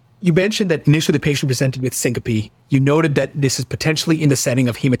 you mentioned that initially the patient presented with syncope. You noted that this is potentially in the setting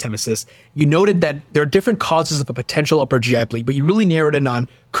of hematemesis. You noted that there are different causes of a potential upper GI bleed, but you really narrowed in on,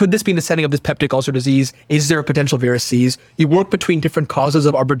 could this be in the setting of this peptic ulcer disease? Is there a potential varices? You worked between different causes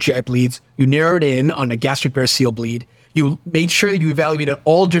of upper GI bleeds. You narrowed in on a gastric variceal bleed. You made sure that you evaluated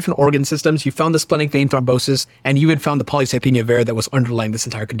all different organ systems. You found the splenic vein thrombosis, and you had found the polycythemia vera that was underlying this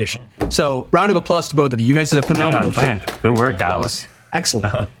entire condition. So, round of applause to both of you. You guys did a phenomenal job. Good work, Dallas.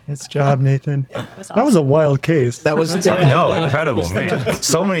 Excellent. Nice job, Nathan. That was a wild case. That was I know, incredible, man.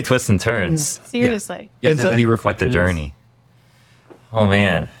 So many twists and turns. Seriously. And then you reflect the journey. Oh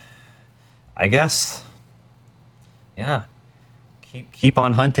man, I guess, yeah. Keep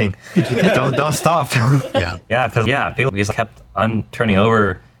on hunting. don't stop. Because people just kept turning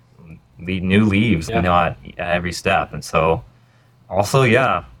over the new leaves, at every step, and so also,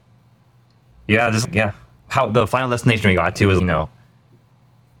 how the final destination we got to was,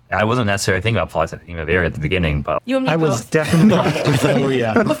 I wasn't necessarily thinking about polycythemia vera at the beginning, but You and me I was both. definitely.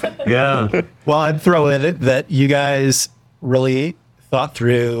 yeah. Well, I'd throw in it that you guys really thought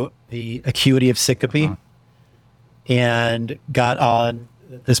through the acuity of syncope and got on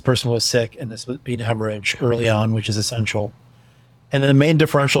this person was sick and this would be hemorrhage early on, which is essential. And then the main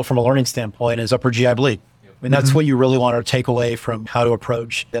differential from a learning standpoint is upper GI bleed. I mean, that's what you really want to take away from how to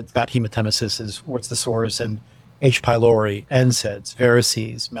approach that hematemesis is what's the source, and H. pylori, NSAIDs,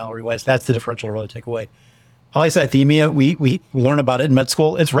 varices, Mallory Weiss. That's the differential to really take away. Polycythemia, we learn about it in med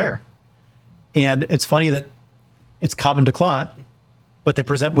school. It's rare. And it's funny that it's common to clot, but they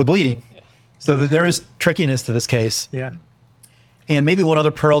present with bleeding. So there is trickiness to this case. Yeah. And maybe one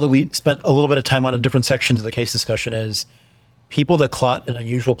other pearl that we spent a little bit of time on in different sections of the case discussion is people that clot in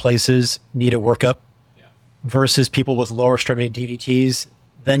unusual places need a workup versus people with lower extremity DVTs.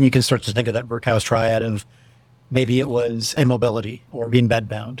 Then you can start to think of that Burkhouse triad of maybe it was immobility or being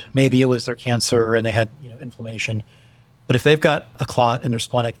bedbound. Maybe it was their cancer and they had inflammation. But if they've got a clot in their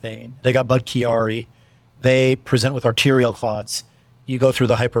splenic vein, they got Budd-Chiari, they present with arterial clots, you go through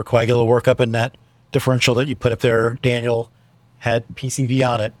the hypercoagular workup, and that differential that you put up there, Daniel, had PCV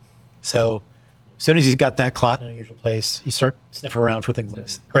on it. So as soon as he's got that clot in an unusual place, you start sniffing around for things like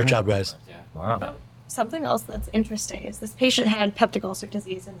this. Great job, guys. Wow. Something else that's interesting is this patient had peptic ulcer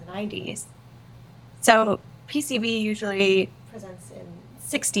disease in the 90s. So PCV usually presents in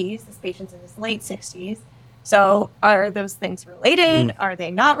 60s. This patient's in his late 60s. So are those things related? Are they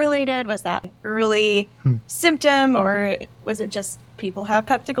not related? Was that an early symptom, or was it just people have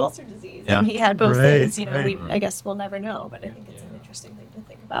peptic ulcer disease? Yeah. And he had both Right, things. I guess we'll never know, but I think it's an interesting thing to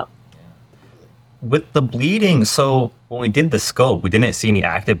think about. With the bleeding, so when we did the scope, we didn't see any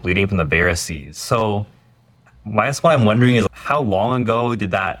active bleeding from the varices. So I guess what I'm wondering is how long ago did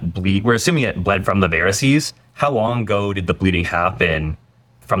that bleed? We're assuming it bled from the varices. How long ago did the bleeding happen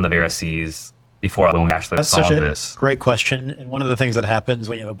from the varices before we actually That's saw such a this? great question. And one of the things that happens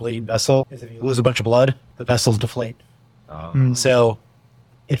when you have a bleeding vessel is if you lose a bunch of blood, the vessels deflate. So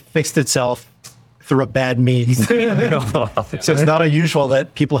it fixed itself through a bad means. So it's not unusual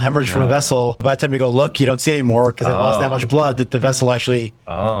that people hemorrhage from a vessel. By the time you go look, you don't see anymore because it lost that much blood that the vessel actually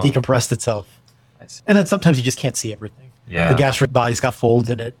decompressed itself. And then sometimes you just can't see everything. Yeah. The gastric body's got folds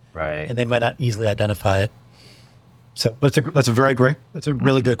in it, Right. and they might not easily identify it. So, but that's a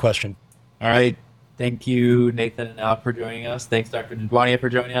really good question. All right. Thank you, Nathan and Al, for joining us. Thanks, Dr. Dwania, for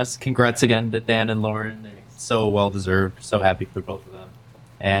joining us. Congrats again to Dan and Lauren. So well deserved. So happy for both of them.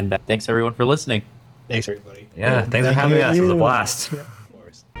 And thanks, everyone, for listening. Thanks, everybody. Yeah, thanks for having us. It was a blast.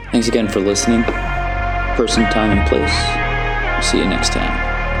 Thanks again for listening. Person, time, and place. We'll see you next time.